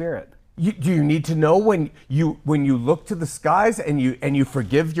there's a Spirit? Do you need to know when you look to the skies and you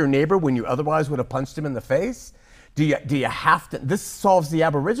forgive your neighbor when you otherwise would have punched him in the face? Do you have to? This solves the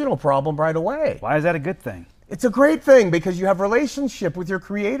Aboriginal problem right away. Why is that a good thing? It's a great thing because you have relationship with your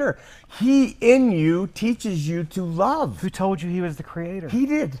Creator. He in you teaches you to love. Who told you he was the Creator? He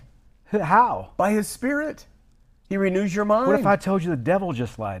did. How? By his Spirit. He renews your mind. What if I told you the devil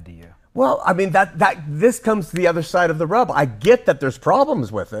just lied to you? Well, I mean, this comes to the other side of the rub. I get that there's problems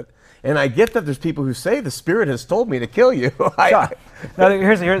with it, and I get that there's people who say the Spirit has told me to kill you. Now,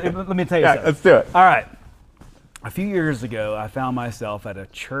 here's, let me tell you something. Let's do it. All right. A few years ago, I found myself at a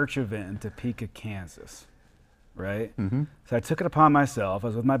church event in Topeka, Kansas, right? Mm-hmm. So I took it upon myself. I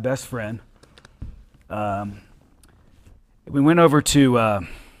was with my best friend. We went over to...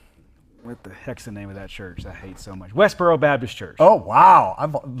 what the heck's the name of that church I hate so much? Westboro Baptist Church. Oh, wow.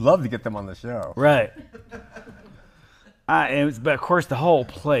 I'd love to get them on the show. Right. But of course, the whole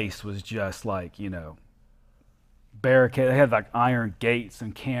place was just like, barricade. They had like iron gates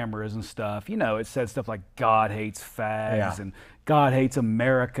and cameras and stuff. It said stuff like God hates fags and God hates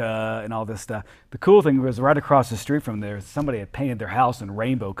America and all this stuff. The cool thing was right across the street from there, somebody had painted their house in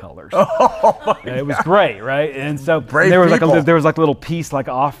rainbow colors. Oh, my it was great, right? And so Brave there was people. there was like a little piece, like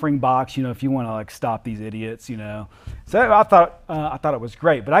offering box, if you want to like stop these idiots, So I thought it was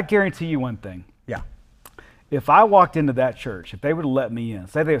great. But I guarantee you one thing. Yeah. If I walked into that church, if they would have let me in,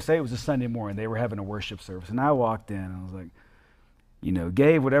 say it was a Sunday morning, they were having a worship service, and I walked in, and I was like,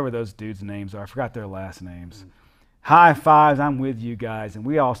 Gabe, whatever those dudes' names are, I forgot their last names. High fives, I'm with you guys, and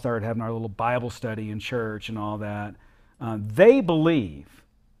we all started having our little Bible study in church and all that. They believe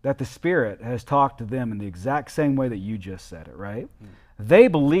that the Spirit has talked to them in the exact same way that you just said it, right? They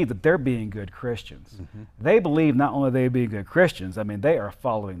believe that they're being good Christians. Mm-hmm. They believe not only are they being good Christians, I mean, they are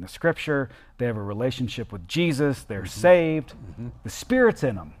following the Scripture. They have a relationship with Jesus. They're saved. Mm-hmm. The Spirit's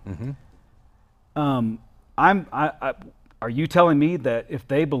in them. Mm-hmm. Are you telling me that if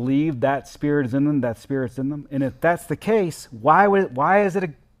they believe that Spirit is in them, that Spirit's in them? And if that's the case, why is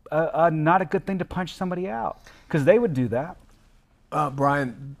it not a good thing to punch somebody out? Because they would do that.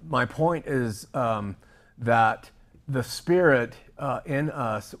 Brian, my point is that the Spirit in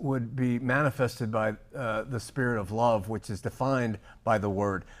us would be manifested by the Spirit of love, which is defined by the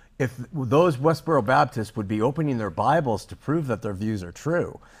Word. If those Westboro Baptists would be opening their Bibles to prove that their views are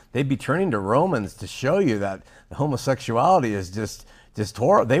true, they'd be turning to Romans to show you that homosexuality is just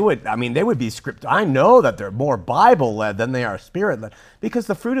horrible. They would be script. I know that they're more Bible-led than they are Spirit-led, because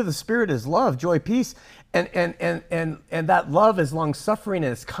the fruit of the Spirit is love, joy, peace, and that love is long-suffering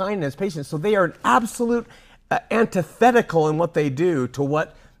and it's kind and it's patient. So they are an absolute antithetical in what they do to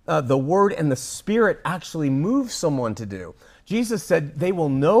what the Word and the Spirit actually move someone to do. Jesus said, they will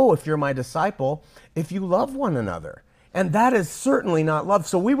know if you're my disciple if you love one another. And that is certainly not love.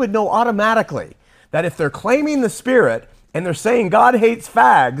 So we would know automatically that if they're claiming the Spirit and they're saying God hates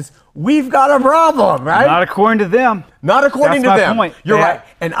fags, we've got a problem, right? Not according to them. Not according That's to my them. point. You're Yeah. right.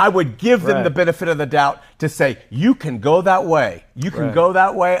 And I would give them the benefit of the doubt to say, you can go that way. You can go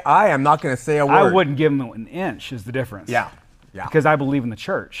that way. I am not going to say a word. I wouldn't give them an inch is the difference. Yeah. Because I believe in the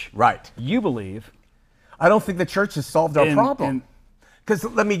church. Right. You believe. I don't think the church has solved our problem. Because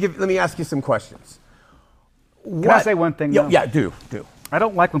let me ask you some questions. Can I say one thing? Yeah, do. I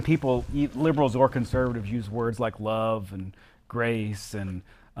don't like when people, liberals or conservatives, use words like love and grace and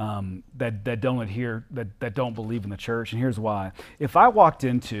that don't adhere, that don't believe in the church. And here's why. If I walked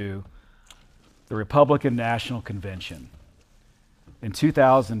into the Republican National Convention in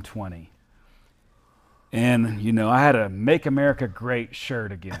 2020, and I had a "Make America Great"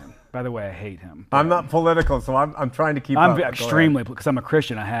 shirt again. By the way, I hate him. I'm not political, so I'm trying to keep up. I'm extremely, because I'm a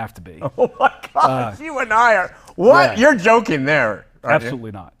Christian, I have to be. Oh my gosh, you and I are, what? Yeah. You're joking there.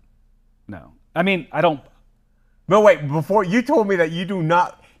 Absolutely not. No. I mean, I don't. No, wait, before, you told me that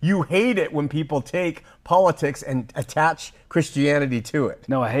you hate it when people take politics and attach Christianity to it.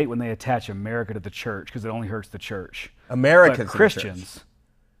 No, I hate when they attach America to the church because it only hurts the church. Americans. But Christians.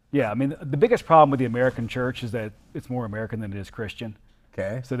 Yeah, I mean, the biggest problem with the American church is that it's more American than it is Christian.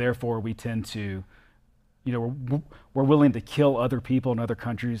 Okay. So therefore, we tend to, we're willing to kill other people in other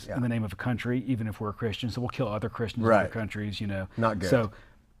countries in the name of a country, even if we're a Christian. So we'll kill other Christians in other countries, Not good. So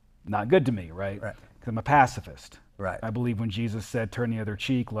not good to me, right? Right. Because I'm a pacifist. Right. I believe when Jesus said, turn the other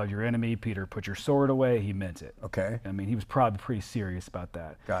cheek, love your enemy, Peter, put your sword away, he meant it. Okay. I mean, he was probably pretty serious about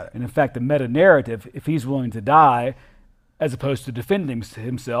that. Got it. And in fact, the meta-narrative, if he's willing to die, as opposed to defending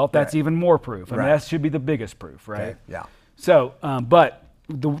himself, that's even more proof. I mean, that should be the biggest proof, right? Okay. Yeah. So, but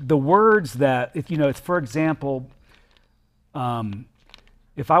the words that, it's for example,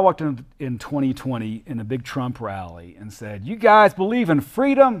 if I walked in 2020 in a big Trump rally and said, you guys believe in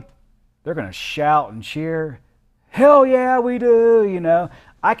freedom, they're going to shout and cheer. Hell yeah, we do,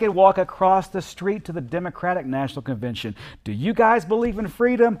 I could walk across the street to the Democratic National Convention. Do you guys believe in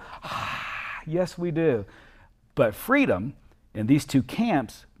freedom? Yes, we do. But freedom in these two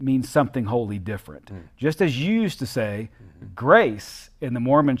camps means something wholly different. Just as you used to say, grace in the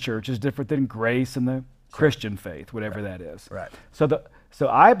Mormon church is different than grace in the Christian faith, whatever that is. Right. So So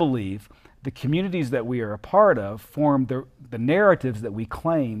I believe the communities that we are a part of form the narratives that we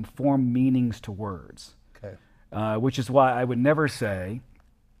claim form meanings to words. Okay. Which is why I would never say,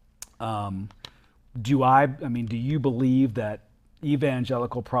 do you believe that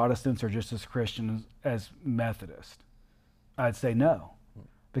evangelical Protestants are just as Christian as Methodists? I'd say no,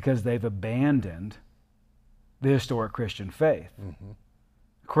 because they've abandoned the historic Christian faith. Mm-hmm.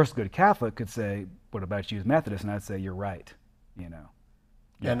 Of course, a good Catholic could say, what about you as Methodist? And I'd say, you're right, you know.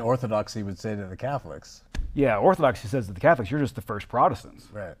 And Orthodoxy would say to the Catholics. Yeah, Orthodoxy says to the Catholics, you're just the first Protestants.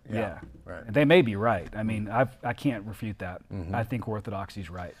 Right. Yeah. Right. And they may be right. I mean, I can't refute that. I think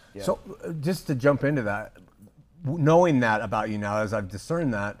Orthodoxy's right. Yeah. So just to jump into that, knowing that about you now, as I've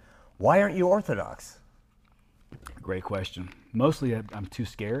discerned that, why aren't you Orthodox? Great question. Mostly I'm too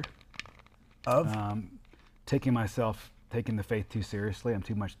scared. Of? Taking the faith too seriously. I'm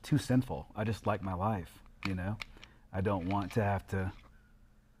too sinful. I just like my life, you know. I don't want to have to,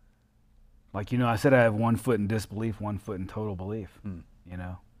 like, you know, I said I have 1 foot in disbelief, 1 foot in total belief, you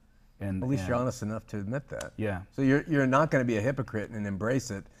know. And at least you're honest enough to admit that. Yeah. So you're not going to be a hypocrite and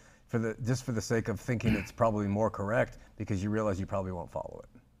embrace it just for the sake of thinking it's probably more correct, because you realize you probably won't follow it.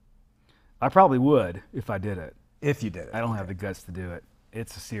 I probably would if I did it. If you did it. I don't have the guts to do it.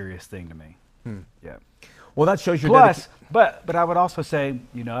 It's a serious thing to me. Yeah. Well, that shows your Plus, but I would also say,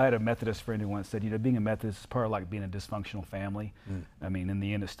 you know, I had a Methodist friend who once said, you know, being a Methodist is part of like being a dysfunctional family. I mean, in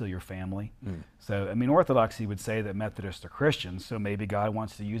the end, it's still your family. So, I mean, Orthodoxy would say that Methodists are Christians, so maybe God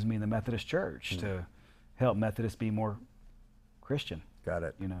wants to use me in the Methodist church to help Methodists be more Christian. Got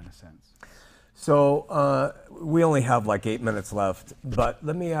it. You know, in a sense. So we only have like 8 minutes left, but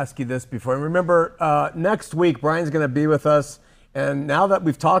let me ask you this before. Remember, next week, Brian's going to be with us. And now that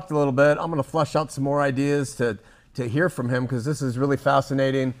we've talked a little bit, I'm going to flush out some more ideas to hear from him, because this is really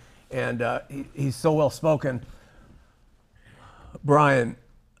fascinating, and he's so well spoken. Brian,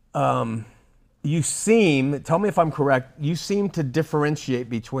 you seem, tell me if I'm correct, you seem to differentiate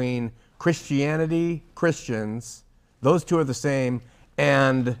between Christianity, Christians, those two are the same,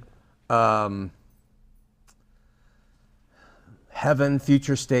 and heaven,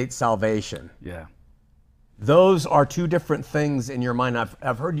 future state, salvation. Yeah. Those are two different things in your mind.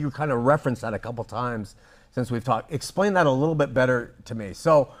 I've heard you kind of reference that a couple times since we've talked. Explain that a little bit better to me.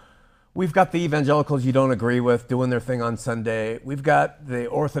 So we've got the evangelicals you don't agree with doing their thing on Sunday. We've got the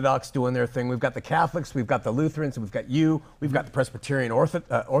Orthodox doing their thing. We've got the Catholics. We've got the Lutherans. We've got you. We've got the Presbyterian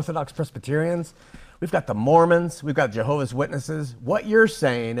Orthodox Presbyterians. We've got the Mormons. We've got Jehovah's Witnesses. What you're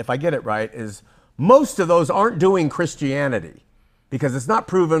saying, if I get it right, is most of those aren't doing Christianity, because it's not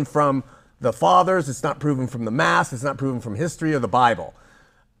proven from the fathers, it's not proven from the Mass, it's not proven from history or the Bible.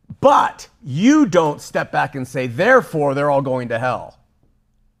 But you don't step back and say, therefore, they're all going to hell.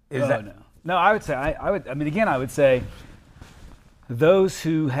 No, I would say, I would say those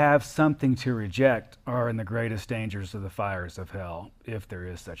who have something to reject are in the greatest dangers of the fires of hell, if there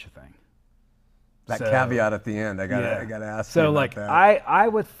is such a thing. That caveat at the end, I gotta ask you about that. I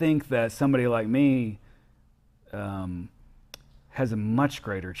would think that somebody like me has a much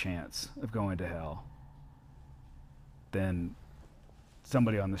greater chance of going to hell than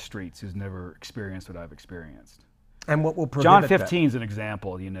somebody on the streets who's never experienced what I've experienced. And what will prohibit John 15 is an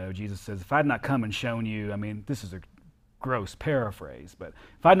example. You know, Jesus says, if I had not come and shown you, I mean, this is a gross paraphrase, but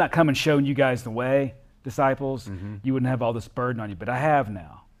if I had not come and shown you guys the way, disciples, you wouldn't have all this burden on you, but I have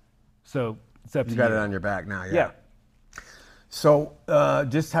now. So it's up to you. You got it on your back now, Yeah. So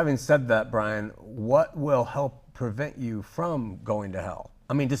just having said that, Brian, what will help prevent you from going to hell?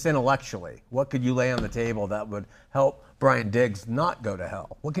 I mean, just intellectually, what could you lay on the table that would help Brian Diggs not go to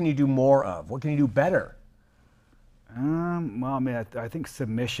hell? What can you do more of? What can you do better? Well, I mean, I think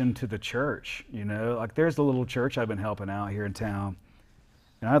submission to the church, you know, like there's a little church I've been helping out here in town.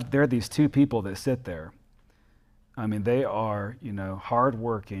 And there are these two people that sit there. I mean, they are, you know,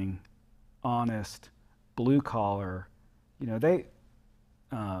 hardworking, honest, blue collar. You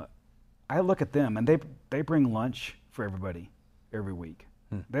know, I look at them and they bring lunch for everybody every week.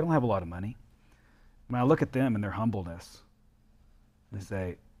 They don't have a lot of money. When I look at them and their humbleness, they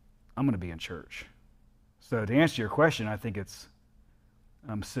say, I'm going to be in church. So to answer your question, I think it's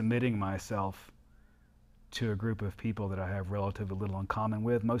submitting myself to a group of people that I have relatively little in common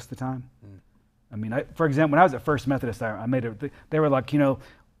with most of the time. I mean, for example, when I was at First Methodist, they were like, you know,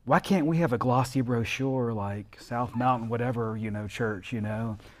 why can't we have a glossy brochure like South Mountain, whatever, you know, church, you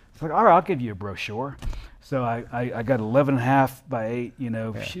know? It's like, all right, I'll give you a brochure. So I got 11.5 by 8, you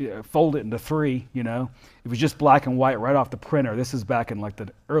know, fold it into 3, you know. It was just black and white right off the printer. This is back in like the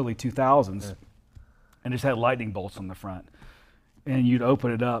early 2000s. And it just had lightning bolts on the front. And you'd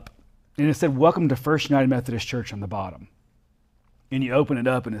open it up, and it said, welcome to First United Methodist Church on the bottom. and you open it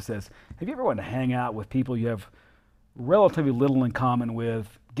up and it says, have you ever wanted to hang out with people you have relatively little in common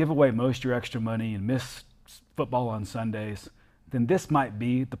with, give away most of your extra money and miss football on Sundays, then this might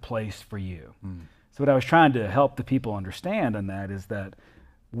be the place for you. So what I was trying to help the people understand on that is that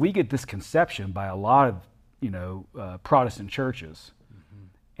we get this conception by a lot of Protestant churches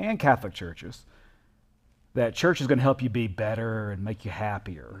and Catholic churches that church is going to help you be better and make you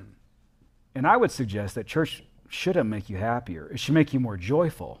happier. And I would suggest that church shouldn't make you happier. It should make you more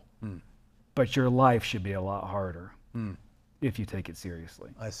joyful. But your life should be a lot harder if you take it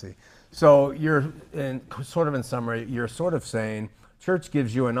seriously. I see. So in summary, you're sort of saying church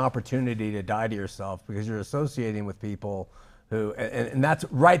gives you an opportunity to die to yourself because you're associating with people who, and that's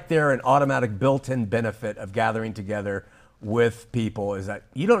right there, an automatic built-in benefit of gathering together with people is that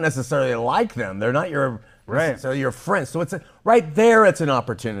you don't necessarily like them. They're not your, so your friends. So it's right there, it's an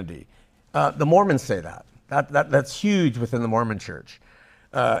opportunity. The Mormons say that. That's huge within the Mormon church.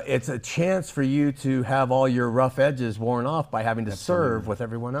 It's a chance for you to have all your rough edges worn off by having to serve with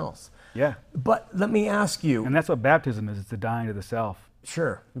everyone else. Yeah. But let me ask you. And that's what baptism is. It's the dying to the self.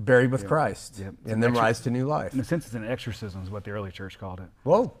 Sure. Buried with Christ. And then rise to new life. In a sense, it's an exorcism is what the early church called it.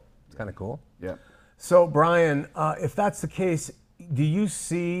 Whoa. It's kind of cool. Yeah. So, Brian, if that's the case, do you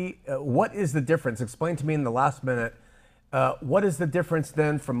see, what is the difference? Explain to me in the last minute, what is the difference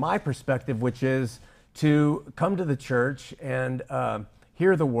then from my perspective, which is to come to the church and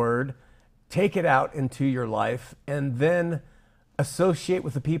hear the word, take it out into your life, and then associate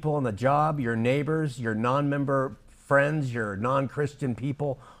with the people on the job, your neighbors, your non-member friends, your non-Christian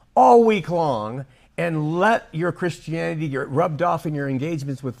people, all week long, and let your Christianity get rubbed off in your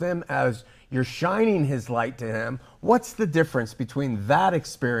engagements with them as you're shining his light to him. What's the difference between that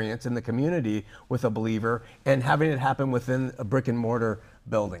experience in the community with a believer and having it happen within a brick and mortar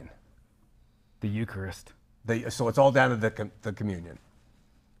building? The Eucharist. So it's all down to the communion.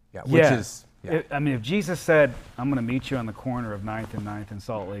 Yeah, which is... Yeah. If Jesus said, I'm going to meet you on the corner of 9th and 9th in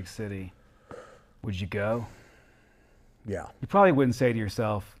Salt Lake City, would you go? Yeah. You probably wouldn't say to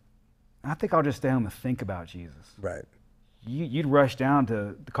yourself, I think I'll just stay home and think about Jesus. Right. You'd rush down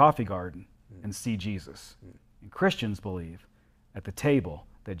to the coffee garden and see Jesus. And Christians believe at the table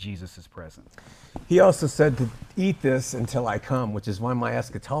that Jesus is present. He also said to eat this until I come, which is why my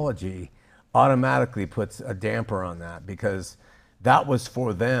eschatology automatically puts a damper on that, because that was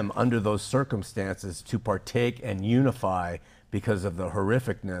for them under those circumstances to partake and unify because of the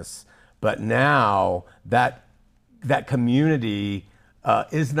horrificness. But now that community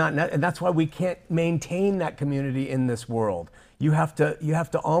is not, and that's why we can't maintain that community in this world. You have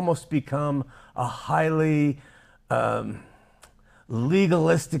to almost become a highly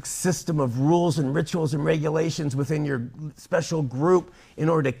legalistic system of rules and rituals and regulations within your special group in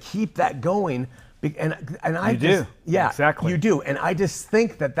order to keep that going. And I do. Yeah, exactly. You do. And I just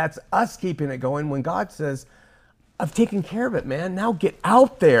think that that's us keeping it going when God says, I've taken care of it, man. Now get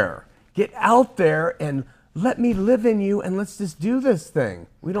out there. Get out there and let me live in you, and let's just do this thing.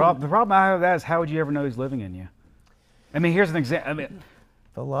 The problem I have with that is, how would you ever know he's living in you? Here's an example.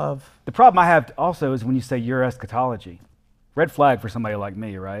 The love. The problem I have also is when you say your eschatology. Red flag for somebody like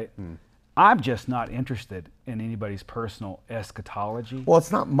me, right? I'm just not interested in anybody's personal eschatology. Well,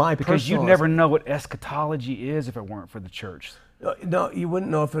 it's not my personal. Because you'd never know what eschatology is if it weren't for the church. No, you wouldn't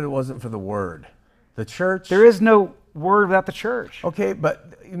know if it wasn't for the word. The church. There is no word without the church. Okay,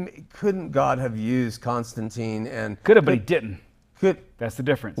 but couldn't God have used Constantine and... Could have, but he didn't. That's the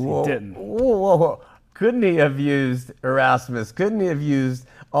difference. He didn't. Whoa. Couldn't he have used Erasmus? Couldn't he have used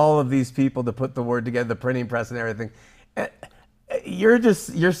all of these people to put the word together, the printing press and everything?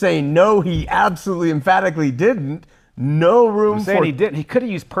 You're saying no, he absolutely emphatically didn't. No room I'm saying he didn't. He could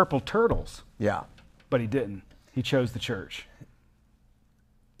have used purple turtles. Yeah. But he didn't. He chose the church.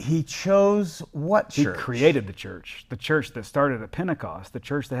 He chose what church? He created the church that started at Pentecost, the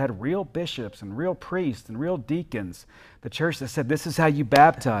church that had real bishops and real priests and real deacons, the church that said, this is how you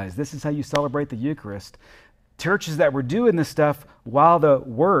baptize, this is how you celebrate the Eucharist. Churches that were doing this stuff while the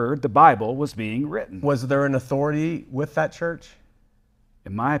Word, the Bible, was being written. Was there an authority with that church?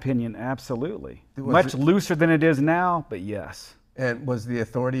 In my opinion, absolutely. Much looser than it is now, but yes. And was the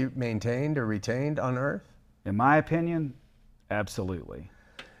authority maintained or retained on earth? In my opinion, absolutely.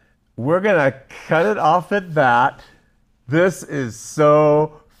 We're going to cut it off at that. This is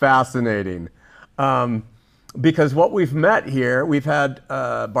so fascinating. Because what we've met here, we've had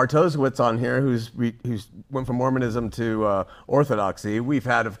Bartosiewicz on here, who's went from Mormonism to Orthodoxy. We've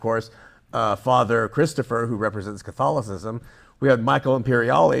had, of course, Father Christopher, who represents Catholicism. We had Michael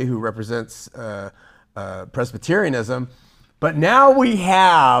Imperiali, who represents Presbyterianism. But now we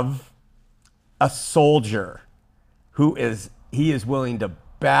have a soldier who is he is willing to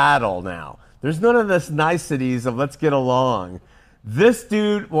battle now. There's none of this niceties of let's get along. This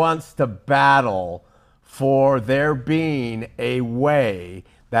dude wants to battle for there being a way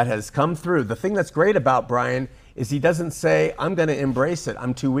that has come through. The thing that's great about Brian is he doesn't say, I'm going to embrace it.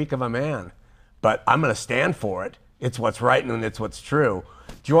 I'm too weak of a man, but I'm going to stand for it. It's what's right and it's what's true.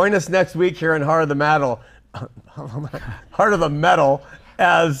 Join us next week here in Heart of the Metal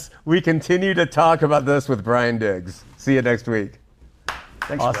as we continue to talk about this with Brian Diggs. See you next week.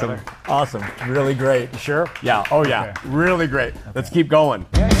 Thanks, Awesome. brother. Awesome. Really great. You sure? Yeah. Oh, yeah. Okay. Really great. Okay. Let's keep going.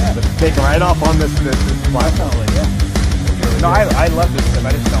 Yeah. Let's take right off on this platform. Definitely, yeah. No, I love this stuff.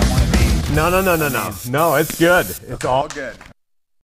 I just don't want to be. No. No, it's good. It's all good.